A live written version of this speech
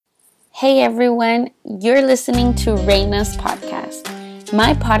Hey everyone, you're listening to Reina's podcast.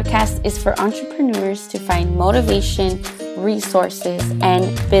 My podcast is for entrepreneurs to find motivation, resources, and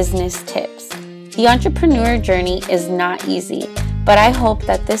business tips. The entrepreneur journey is not easy, but I hope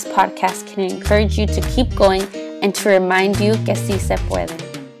that this podcast can encourage you to keep going and to remind you que sí se puede.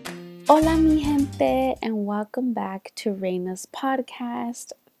 Hola mi gente, and welcome back to Reina's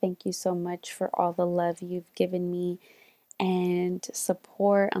podcast. Thank you so much for all the love you've given me and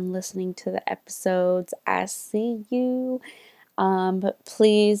support on listening to the episodes. I see you. But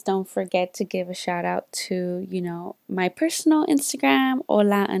please don't forget to give a shout out to, my personal Instagram,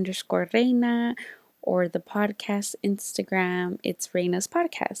 hola_reina, or the podcast Instagram, it's Reina's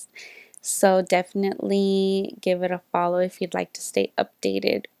Podcast. So definitely give it a follow if you'd like to stay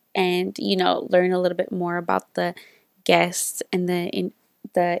updated and, learn a little bit more about the guests and the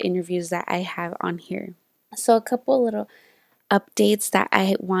interviews that I have on here. So a couple little updates that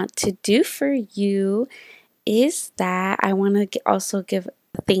I want to do for you is that I want to also give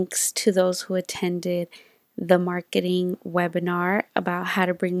thanks to those who attended the marketing webinar about how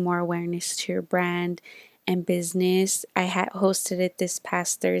to bring more awareness to your brand and business. I had hosted it this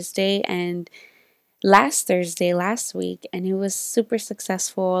past Thursday and last week, and it was super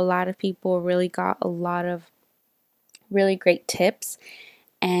successful. A lot of people really got a lot of really great tips.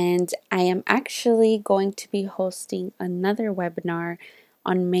 And I am actually going to be hosting another webinar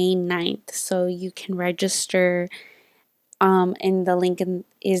on May 9th. So you can register, and the link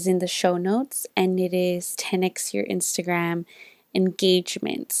is in the show notes, and it is 10x your Instagram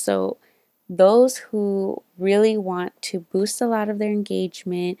engagement. So those who really want to boost a lot of their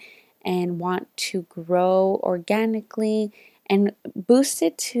engagement and want to grow organically and boost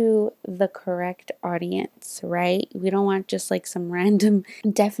it to the correct audience, right? We don't want just like some random.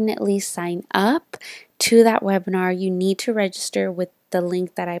 Definitely sign up to that webinar. You need to register with the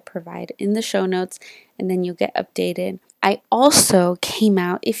link that I provide in the show notes, and then you'll get updated. I also came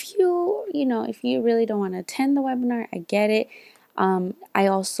out, if you really don't want to attend the webinar, I get it. I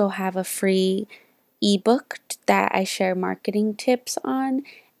also have a free ebook that I share marketing tips on,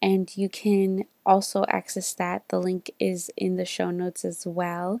 and you can also access that. The link is in the show notes as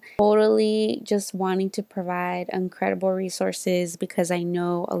well. Totally just wanting to provide incredible resources because I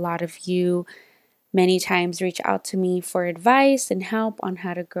know a lot of you many times reach out to me for advice and help on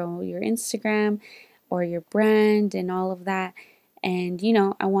how to grow your Instagram or your brand and all of that. And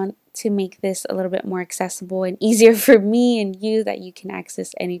I want to make this a little bit more accessible and easier for me and you that you can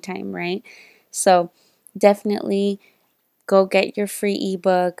access anytime, right? So definitely go get your free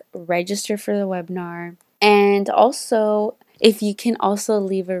ebook, register for the webinar, and also if you can also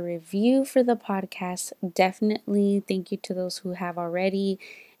leave a review for the podcast, definitely thank you to those who have already.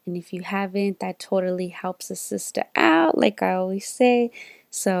 And if you haven't, that totally helps a sister out, like I always say.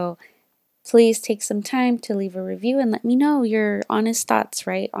 So please take some time to leave a review and let me know your honest thoughts,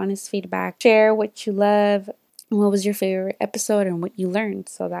 right? Honest feedback. Share what you love, what was your favorite episode, and what you learned.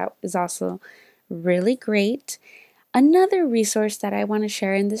 So that is also really great. Another resource that I want to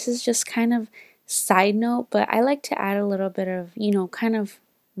share, and this is just kind of side note, but I like to add a little bit of, kind of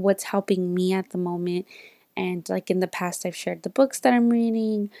what's helping me at the moment. And like in the past, I've shared the books that I'm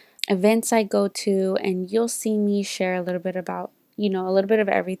reading, events I go to, and you'll see me share a little bit about, a little bit of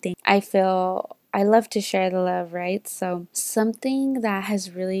everything. I love to share the love, right? So something that has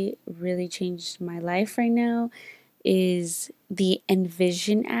really, really changed my life right now is the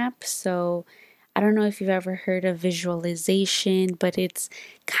Envision app. So I don't know if you've ever heard of visualization, but it's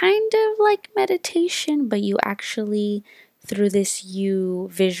kind of like meditation, but you actually, through this, you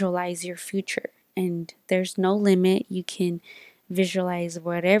visualize your future. And there's no limit. You can visualize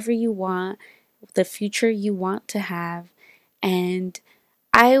whatever you want, the future you want to have. And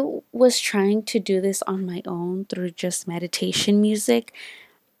I was trying to do this on my own through just meditation music,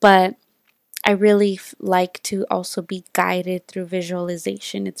 but I really like to also be guided through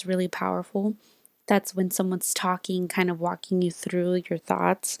visualization. It's really powerful. That's when someone's talking, kind of walking you through your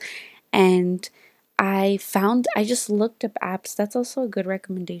thoughts. And I just looked up apps. That's also a good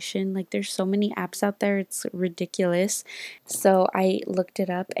recommendation. Like, there's so many apps out there, it's ridiculous. So I looked it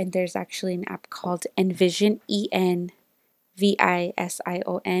up, and there's actually an app called Envision, Envision.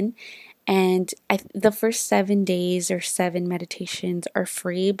 And the first 7 days or 7 meditations are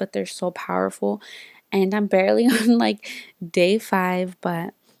free, but they're so powerful. And I'm barely on like day 5,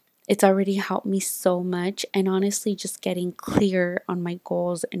 but it's already helped me so much. And honestly, just getting clear on my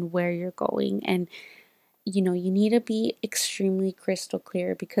goals and where you're going. And you need to be extremely crystal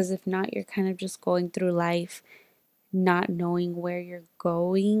clear, because if not, you're kind of just going through life not knowing where you're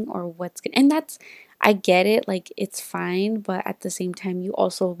going or what's good. And I get it, like it's fine, but at the same time, you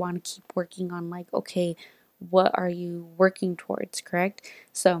also want to keep working on, like, okay, what are you working towards, correct?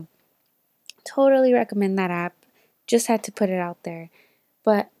 So, totally recommend that app. Just had to put it out there.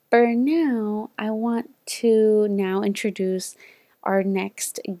 But for now, I want to now introduce our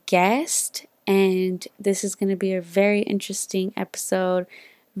next guest. And this is going to be a very interesting episode,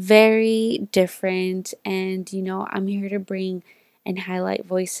 very different. And, I'm here to bring and highlight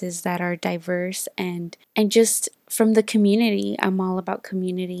voices that are diverse and just from the community. I'm all about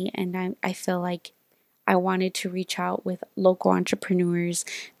community, and I feel like I wanted to reach out with local entrepreneurs.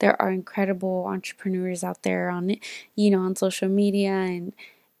 There are incredible entrepreneurs out there on social media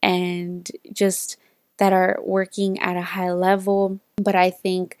and just that are working at a high level. But I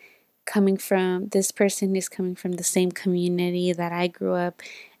think this person is coming from the same community that I grew up,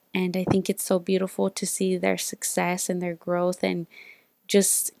 and I think it's so beautiful to see their success and their growth and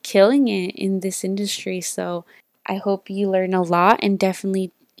just killing it in this industry. So I hope you learn a lot, and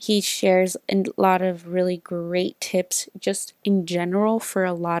definitely he shares a lot of really great tips just in general for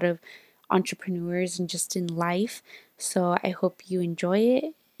a lot of entrepreneurs and just in life. So I hope you enjoy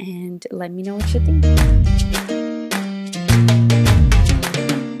it and let me know what you think.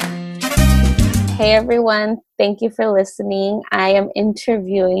 Hey everyone, thank you for listening. I am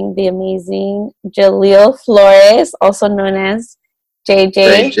interviewing the amazing Jaleel Flores, also known as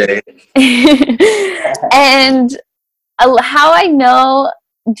JJ. And how I know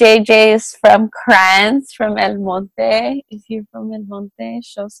JJ is from Krantz, from El Monte. If you're from El Monte,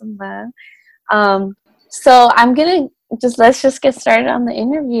 show some love. So let's just get started on the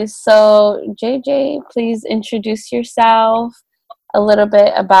interview. So JJ, please introduce yourself, a little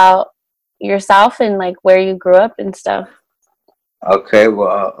bit about yourself and like where you grew up and stuff. Okay,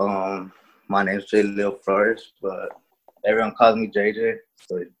 well, my name's Jaleel Flores, but everyone calls me JJ,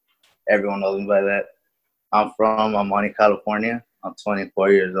 so everyone knows me by that. I'm from Amani, California. I'm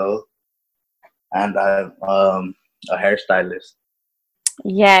 24 years old, and I'm a hairstylist.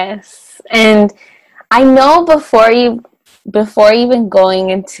 Yes, and I know before even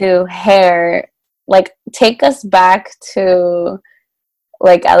going into hair, like take us back to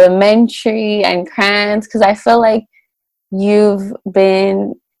like elementary and Krantz, because I feel like you've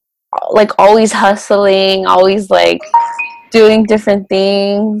been like always hustling, always like doing different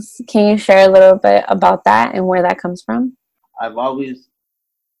things. Can you share a little bit about that and where that comes from?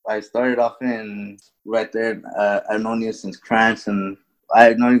 I started off in right there. I've known you since Krantz, and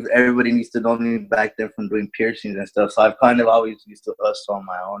I know everybody needs to know me back then from doing piercings and stuff. So I've kind of always used to hustle on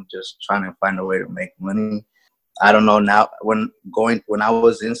my own, just trying to find a way to make money. I don't know now. When I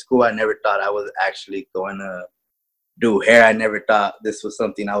was in school, I never thought I was actually going to do hair. I never thought this was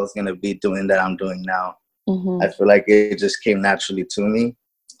something I was going to be doing that I'm doing now. Mm-hmm. I feel like it just came naturally to me.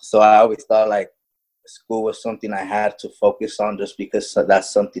 So I always thought like school was something I had to focus on, just because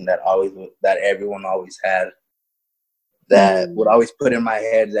that's something that everyone always had. That would always put in my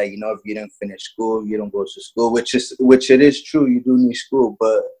head that, if you didn't finish school, you don't go to school, which it is true. You do need school,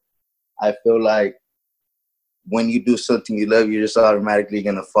 but I feel like when you do something you love, you're just automatically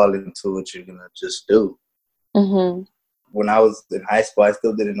going to fall into what you're going to just do. Mm-hmm. When I was in high school, I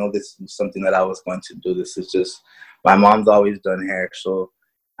still didn't know this was something that I was going to do. This is just, my mom's always done hair, so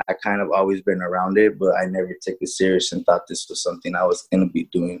I kind of always been around it, but I never took it serious and thought this was something I was going to be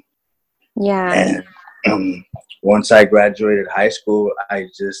doing. Yeah. And once I graduated high school, I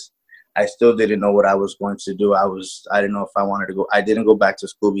still didn't know what I was going to do. I didn't know if I wanted to go. I didn't go back to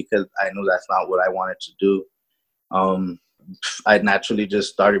school because I knew that's not what I wanted to do. I naturally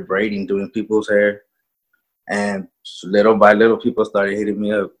just started braiding, doing people's hair. And little by little, people started hitting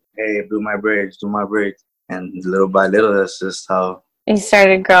me up. Hey, do my braids. And little by little, that's just how you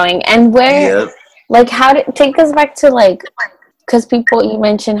started growing. And where, like, take us back to like, because you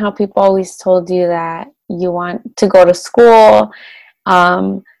mentioned how people always told you that you want to go to school.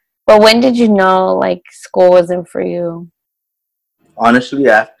 But when did you know like school wasn't for you? Honestly,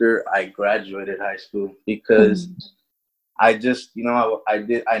 after I graduated high school, because I just, I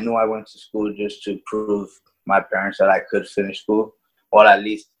knew I went to school just to prove my parents that I could finish school, or at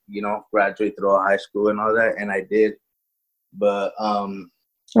least, graduate through high school and all that, and I did. But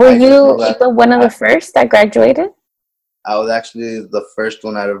were you one of the first that graduated? I was actually the first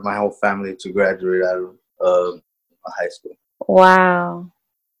one out of my whole family to graduate out of high school. Wow.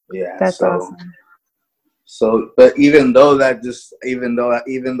 Yeah, that's awesome. So, but even though I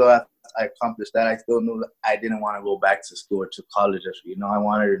accomplished that, I still knew that I didn't want to go back to school or to college. I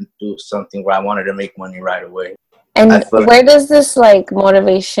wanted to do something where I wanted to make money right away. And where does this like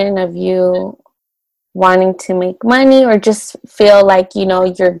motivation of you wanting to make money, or just feel like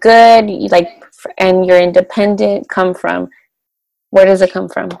you're good, like and your independent come from? Where does it come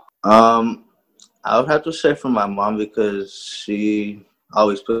from? I would have to say from my mom because she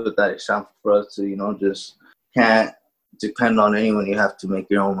always put that example for us to, just can't depend on anyone. You have to make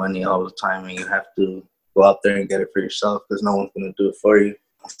your own money all the time, and you have to go out there and get it for yourself because no one's going to do it for you.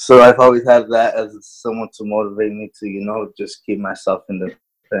 So I've always had that as someone to motivate me to, just keep myself independent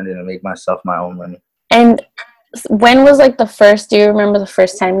and make myself my own money. And when was like do you remember the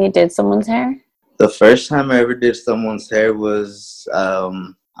first time you did someone's hair? The first time I ever did someone's hair was,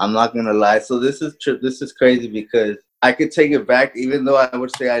 I'm not gonna lie. So this is crazy because I could take it back, even though I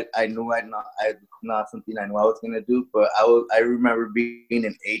would say I knew I not something I knew I was gonna do. But I remember being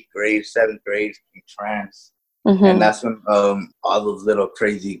in 8th grade, 7th grade in trance, and that's when all those little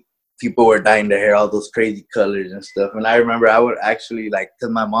crazy people were dyeing their hair, all those crazy colors and stuff. And I remember I would actually because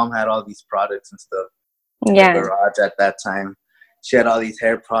my mom had all these products and stuff in the garage at that time. She had all these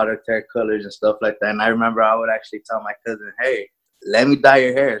hair products, hair colors and stuff like that. And I remember I would actually tell my cousin, hey, let me dye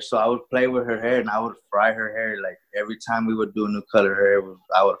your hair. So I would play with her hair and I would fry her hair. Like every time we would do a new color hair,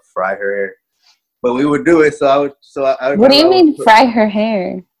 I would fry her hair. But we would do it. So I what do you mean fry her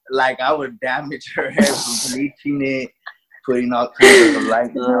hair? Like I would damage her hair from bleaching it, putting all kinds of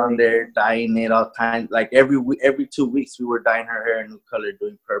lighting on there, dyeing it all kinds. Like every 2 weeks, we were dyeing her hair a new color,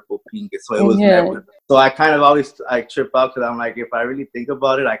 doing purple, pink. So it was never. So I kind of always trip out because I'm like, if I really think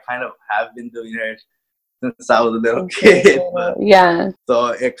about it, I kind of have been doing hair since I was a little kid. But, so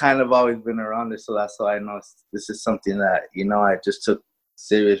it kind of always been around it. So that's why I know this is something that I just took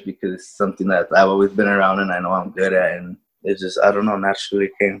serious because it's something that I've always been around and I know I'm good at, and it just I don't know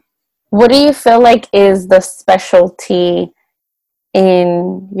naturally came. What do you feel like is the specialty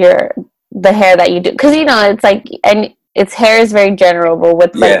in the hair that you do? Because it's like, and its hair is very general, but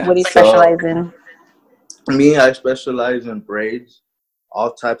what do you specialize in? Me, I specialize in braids,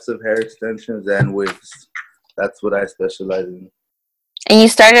 all types of hair extensions, and wigs. That's what I specialize in. And you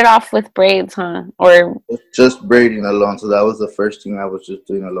started off with braids, huh? Or just braiding alone. So that was the first thing I was just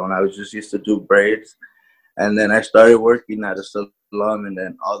doing alone. I was just used to do braids, and then I started working at a salon, and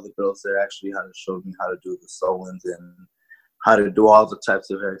then all the girls there actually had to show me how to do the sew-ins and how to do all the types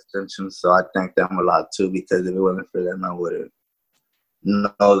of hair extensions. So I thank them a lot too, because if it wasn't for them, I wouldn't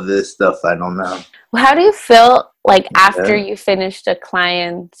know this stuff I know now. Well, how do you feel like after you finished a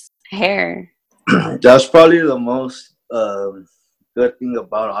client's hair? That's probably the most good thing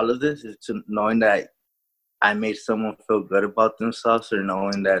about all of this is to knowing that I made someone feel good about themselves, or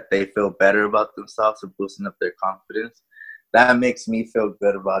knowing that they feel better about themselves and boosting up their confidence. That makes me feel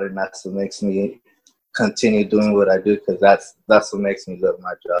good about it, and that's what makes me continue doing what I do, because that's what makes me love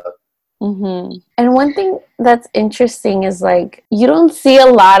my job. Mm-hmm. And one thing that's interesting is like you don't see a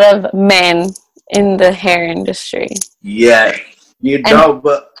lot of men in the hair industry. Yeah, you don't.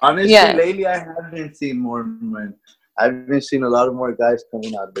 But honestly, lately I haven't seen more men. I've been seeing a lot of more guys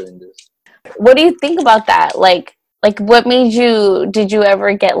coming out doing this. What do you think about that? Like what made you? Did you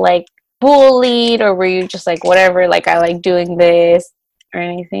ever get like bullied, or were you just like whatever? Like I like doing this or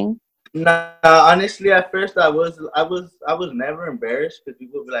anything? Nah, honestly, at first I was never embarrassed because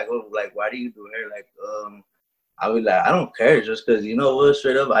people would be like, "Oh, like why do you do hair?" Like, I was like, I don't care, just because what,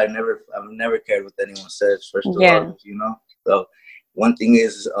 straight up, I've never cared what anyone says. First of all, So one thing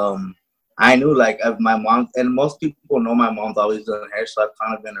is, I knew like my mom, and most people know my mom's always done hair, so I've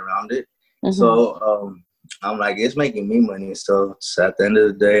kind of been around it. Mm-hmm. So I'm like, it's making me money. So at the end of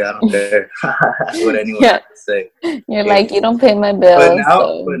the day, I don't care what anyone has to say. You're like, you don't pay my bills.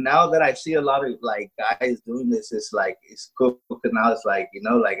 But now that I see a lot of like guys doing this, it's like it's cool because now it's like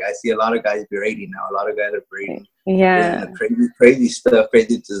like I see a lot of guys braiding now. A lot of guys are braiding. Yeah. Crazy stuff,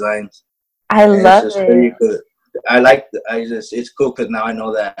 crazy designs. I love it. It's cool because now I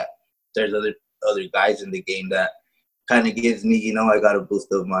know that there's other guys in the game that kind of gives me, I got a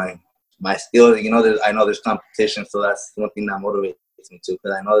boost of my skills. I know there's competition, so that's one thing that motivates me too,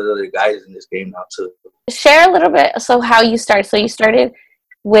 because I know there's other guys in this game now too. Share a little bit. So how you started? So you started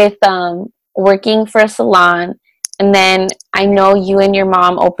with working for a salon, and then I know you and your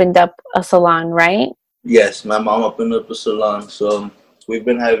mom opened up a salon, right? Yes, my mom opened up a salon, so we've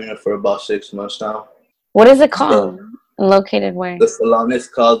been having it for about 6 months now. What is it called? Located where? The salon is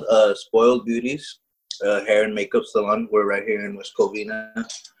called Spoiled Beauties Hair and Makeup Salon. We're right here in West Covina,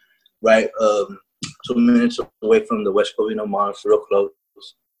 right 2 minutes away from the West Covina Mall. It's real close.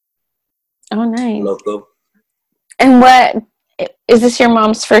 Oh, nice. Local. And what is this? Your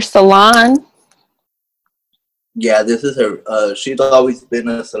mom's first salon? Yeah, this is her. She's always been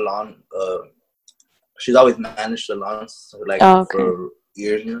a salon. She's always managed salons for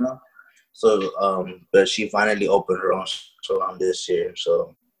years, So, but she finally opened her own salon this year.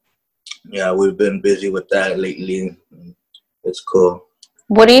 So Yeah, we've been busy with that lately. It's cool.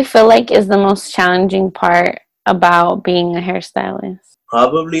 What do you feel like is the most challenging part about being a hairstylist?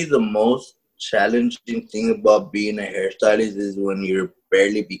 Probably the most challenging thing about being a hairstylist is when you're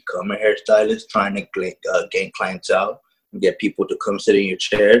barely become a hairstylist, trying to gain clientele and get people to come sit in your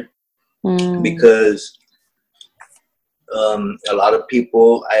chair. Mm. Because a lot of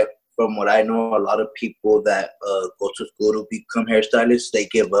people, from what I know, a lot of people that go to school to become hairstylists, they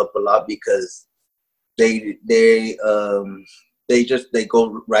give up a lot because they they um they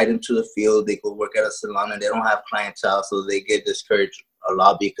go right into the field. They go work at a salon and they don't have clientele, so they get discouraged a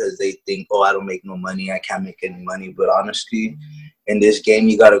lot because they think, oh, I don't make no money, I can't make any money. But honestly, in this game,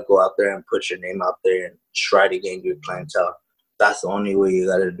 you gotta go out there and put your name out there and try to gain your clientele. That's the only way you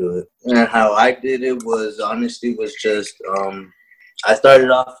gotta do it. And how I did it was honestly was just I started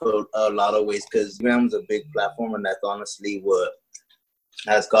off a lot of ways because Instagram's a big platform, and that's honestly what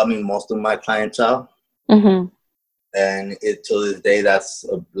has got me most of my clientele. Mm-hmm. And it till this day, that's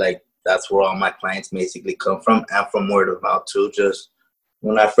where all my clients basically come from, and from word of mouth too. Just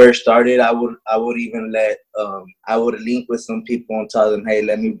when I first started, I would even let I would link with some people and tell them, hey,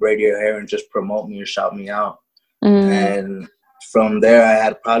 let me braid your hair and just promote me or shout me out. Mm. And from there, I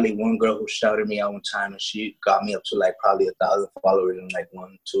had probably one girl who shouted me out one time, and she got me up to like probably 1,000 followers in like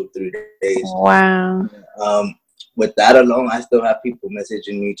 1, 2, 3 days. Wow. Um, with that alone, I still have people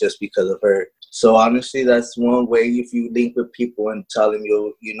messaging me just because of her. So honestly, that's one way. If you link with people and tell them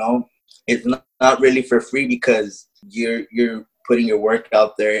you know, it's not really for free because you're putting your work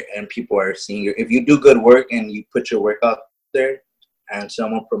out there and people are seeing you. If you do good work and you put your work out there and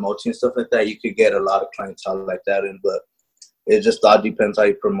someone promotes you and stuff like that, you could get a lot of clientele like that. But it just all depends how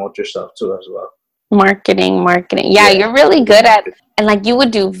you promote yourself too as well. Marketing. Yeah, Yeah. you're really good at, and like you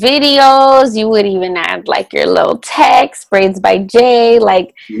would do videos, you would even add like your little text, braids by Jay,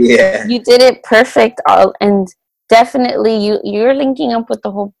 like Yeah. you did it perfect. All and definitely you're linking up with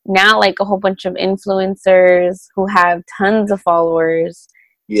the whole now like a whole bunch of influencers who have tons of followers,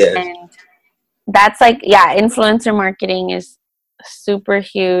 Yes. and that's like, yeah, influencer marketing is super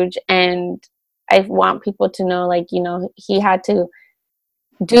huge. And I want people to know, like, you know, he had to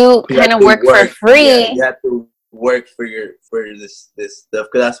do You kind have of to work for work. Yeah, free. you have to work for this stuff.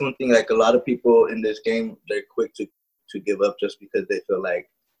 Because that's one thing. Like a lot of people in this game, they're quick to give up just because they feel like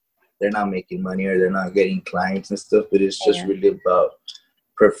they're not making money or they're not getting clients and stuff. But it's just Yeah. really about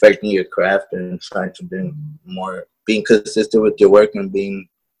perfecting your craft and trying to being consistent with your work and being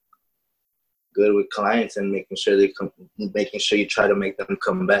good with clients and making sure you try to make them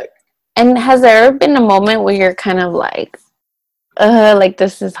come back. And has there ever been a moment where you're kind of like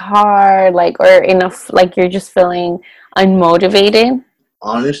this is hard, like, or enough, like you're just feeling unmotivated?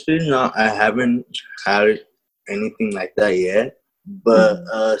 Honestly, no, I haven't had anything like that yet. But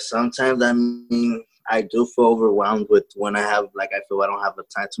Mm-hmm. sometimes, I mean, I do feel overwhelmed with when I have, like, I feel I don't have the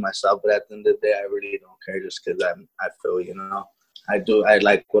time to myself. But at the end of the day, I really don't care just because I feel, I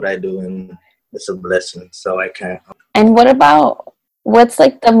like what I do and it's a blessing. So I can't. And what about what's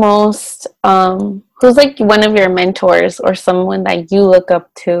like the most who's like one of your mentors or someone that you look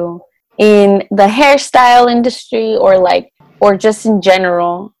up to in the hairstyle industry, or like, or just in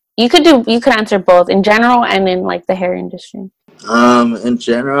general? You could answer both in general and in like the hair industry. In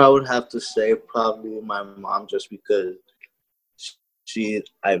general, I would have to say probably my mom just because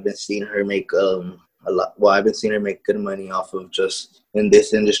I've been seeing her make a lot. Well, I've been seeing her make good money off of just in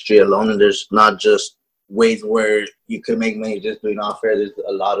this industry alone. And there's not just ways where you can make money just doing off hair. There's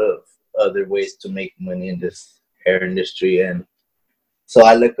a lot of other ways to make money in this hair industry, and so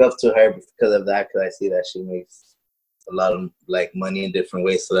I look up to her because of that. Because I see that she makes a lot of like money in different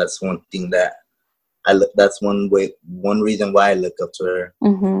ways. So that's one thing that That's one reason why I look up to her.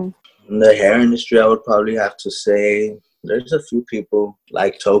 Mm-hmm. In the hair industry, I would probably have to say there's a few people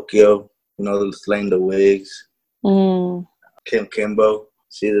like Tokyo, slaying the wigs. Mm. Kim Kimbo,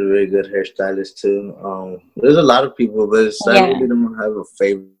 she's a really good hairstylist too. There's a lot of people, but I Yeah, really don't have a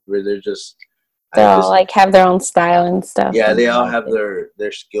favorite. they all like have their own style and stuff, Yeah, and they I all like have it.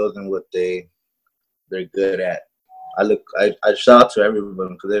 their skills and what they're good at. I shout out to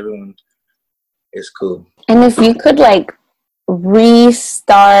everyone because everyone is cool. And if you could like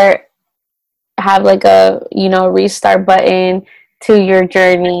restart, have like a, you know, restart button to your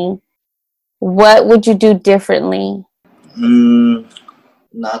journey, what would you do differently? Mm,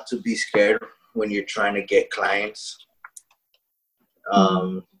 Not to be scared when you're trying to get clients.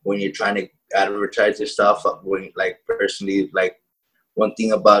 When you're trying to advertise yourself, when like personally, like one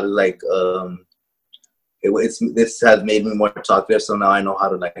thing about it, like this has made me more talkative, so now I know how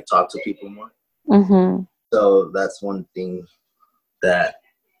to like talk to people more. Mm-hmm. So that's one thing that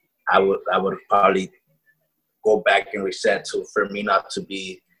I would probably go back and reset to for me not to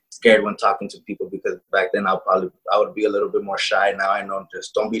be scared when talking to people, because back then I would be a little bit more shy. Now I know,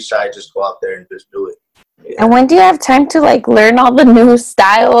 just don't be shy, just go out there and just do it. Yeah. And when do you have time to like learn all the new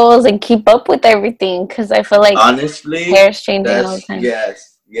styles and keep up with everything? Because I feel like honestly, hair's changing all the time.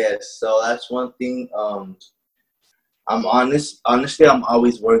 Yes. So that's one thing. Honestly, I'm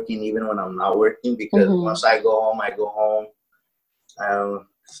always working, even when I'm not working, because once I go home,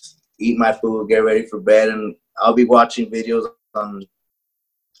 eat my food, get ready for bed, and I'll be watching videos on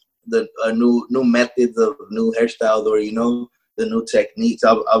the new methods of new hairstyles, or the new techniques.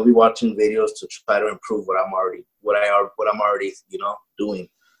 I'll be watching videos to try to improve what I'm already doing.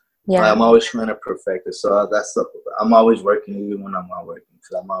 Yeah, I'm always trying to perfect it. So I'm always working, even when I'm not working,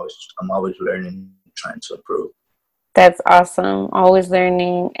 because I'm always learning, trying to improve. that's awesome. Always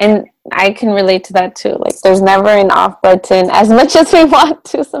learning. And I can relate to that too. Like there's never an off button as much as we want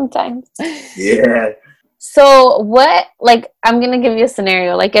to sometimes. Yeah. So what, like, I'm going to give you a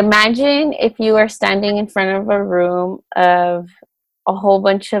scenario. Like imagine if you are standing in front of a room of a whole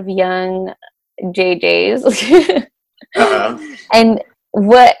bunch of young JJs. And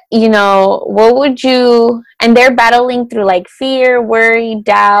what would you, and they're battling through like fear, worry,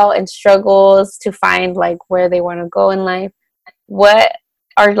 doubt, and struggles to find like where they want to go in life. What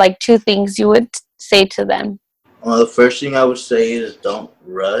are like two things you would say to them? Well, the first thing I would say is don't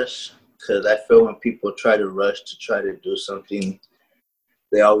rush, because I feel when people try to rush to try to do something,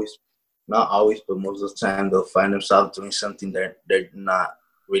 they always, not always, but most of the time, they'll find themselves doing something they're not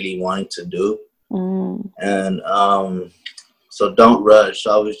really wanting to do. And so don't rush.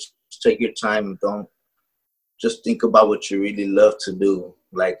 Always take your time, and don't just think about what you really love to do.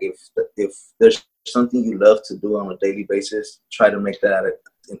 Like if there's something you love to do on a daily basis, try to make that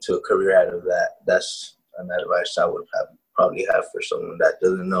into a career out of that. That's an advice I would probably have for someone that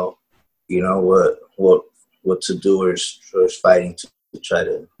doesn't know, what to do, or is fighting to try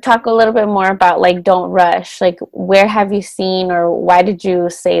to talk a little bit more about like don't rush. Like where have you seen, or why did you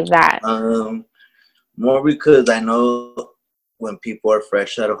say that? More because I know when people are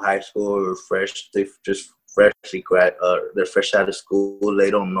fresh out of high school, or they're fresh out of school,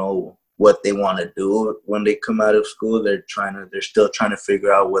 they don't know what they want to do when they come out of school. They're still trying to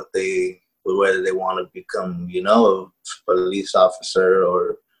figure out whether they want to become, a police officer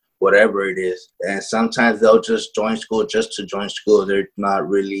or whatever it is. And sometimes they'll just join school just to join school. They're not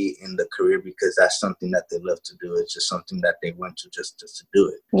really in the career because that's something that they love to do. It's just something that they went to just to do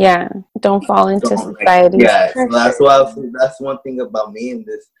it. Yeah, don't fall into society. So that's one thing about me in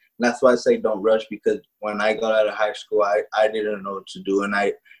this. That's why I say don't rush, because when I got out of high school, I didn't know what to do, and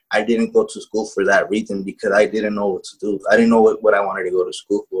I didn't go to school for that reason, because I didn't know what to do. I didn't know what I wanted to go to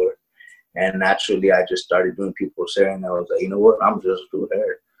school for. And naturally, I just started doing people's hair, and I was like, you know what, I'm just doing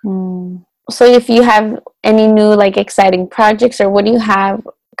hair. So if you have any new like exciting projects, or what do you have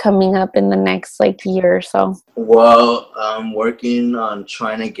coming up in the next like year or so? Well, I'm working on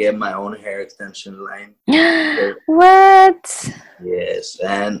trying to get my own hair extension line. What? Yes,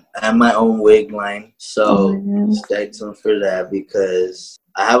 and my own wig line. So stay tuned for that, because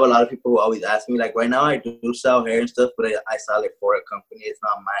I have a lot of people who always ask me, like right now I do sell hair and stuff, but I sell it for a company. It's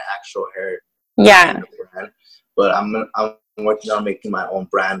not my actual hair. Yeah. Brand, but I'm working on making my own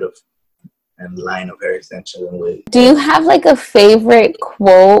brand and line of hair extensions and wigs. Do you have like a favorite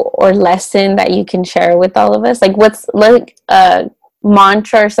quote or lesson that you can share with all of us? Like what's like a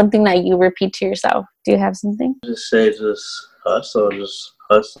mantra or something that you repeat to yourself? Do you have something? Just say hustle,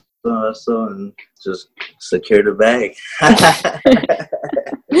 and just secure the bag.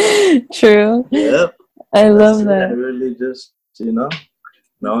 True. Yep. I love that. I really just,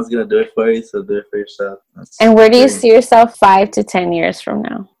 no one's going to do it for you, so do it for yourself. And where do you see yourself 5 to 10 years from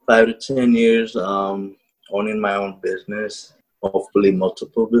now? 5 to 10 years, owning my own business, hopefully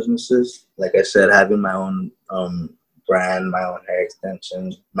multiple businesses. Like I said, having my own brand, my own hair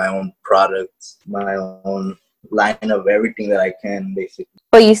extensions, my own products, my own line of everything that I can, basically.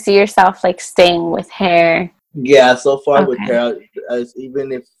 But you see yourself like staying with hair? Yeah, so far with hair,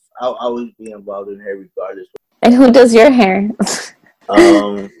 even if I'll always be involved in hair regardless. And who does your hair?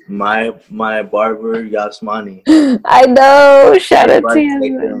 My barber Yasmani. I know. Shout out to him.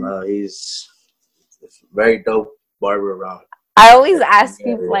 He's a very dope barber around. I always ask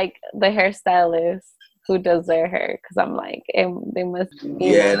people like the hairstylist who does their hair, because I'm like, they must.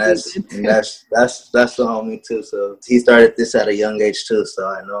 Yeah, and that's the homie too. So he started this at a young age too. So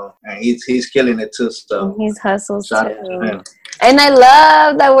I know, and he's killing it too. So he's hustles shout too. out to him. And I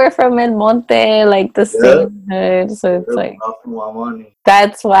love that we're from El Monte, like the Yep. same hood. So it's Yep. like, Off from my money.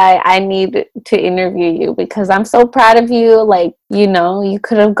 that's why I need to interview you because I'm so proud of you. Like, you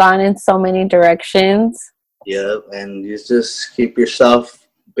could have gone in so many directions. Yep. And you just keep yourself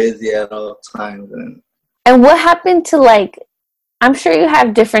busy at all times. And And what happened to like, I'm sure you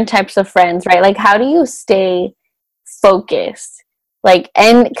have different types of friends, right? Like, how do you stay focused? Like,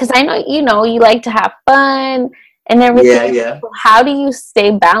 and because I know, you like to have fun and yeah, everything. yeah. How do you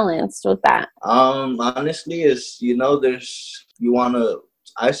stay balanced with that? Honestly, is there's you wanna.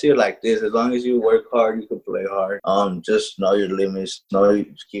 I see it like this: as long as you work hard, you can play hard. Just know your limits. Know you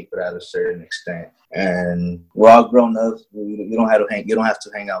just keep it at a certain extent. And we're all grown up. You don't have to hang. You don't have to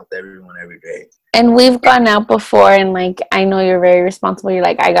hang out with everyone every day. And we've gone out before, and like, I know you're very responsible. You're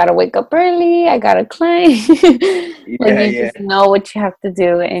like, I gotta wake up early, I gotta climb. Like, Yeah, you yeah, just know what you have to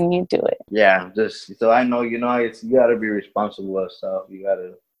do and you do it. yeah. Just so I know, you gotta be responsible of stuff. You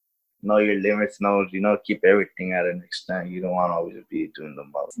gotta know your limits. Keep everything at an extent. You don't want to always be doing the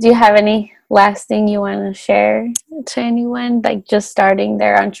most. Do you have any last thing you want to share to anyone, like just starting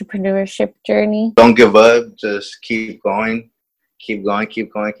their entrepreneurship journey? Don't give up. Just keep going. Keep going,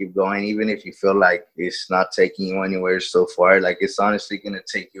 keep going, keep going. Even if you feel like it's not taking you anywhere so far, like it's honestly gonna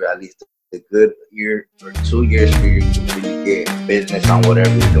take you at least a good year or 2 years for you to really get business on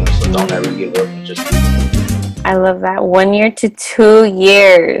whatever you're doing. So don't ever give up and just keep going. I love that. 1 year to 2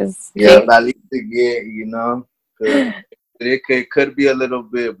 years. Yeah, at least to get, 'cause it could be a little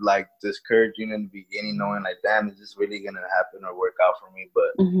bit like discouraging in the beginning, knowing like, damn, is this really gonna happen or work out for me?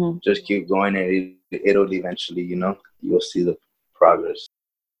 But just keep going, and it'll eventually, you'll see the progress.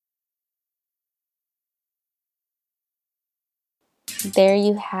 There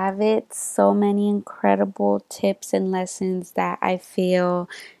you have it. So many incredible tips and lessons that I feel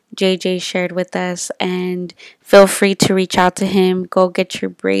JJ shared with us. And feel free to reach out to him. Go get your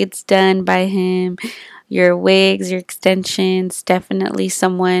braids done by him, your wigs, your extensions. Definitely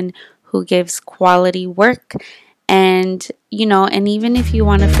someone who gives quality work. And even if you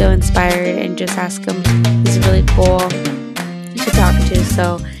want to feel inspired and just ask him, he's really cool to talk to.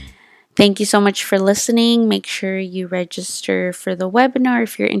 So, thank you so much for listening. Make sure you register for the webinar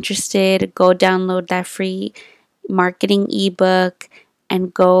if you're interested. Go download that free marketing ebook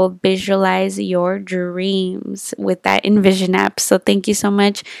and go visualize your dreams with that Envision app. So, thank you so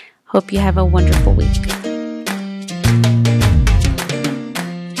much. Hope you have a wonderful week.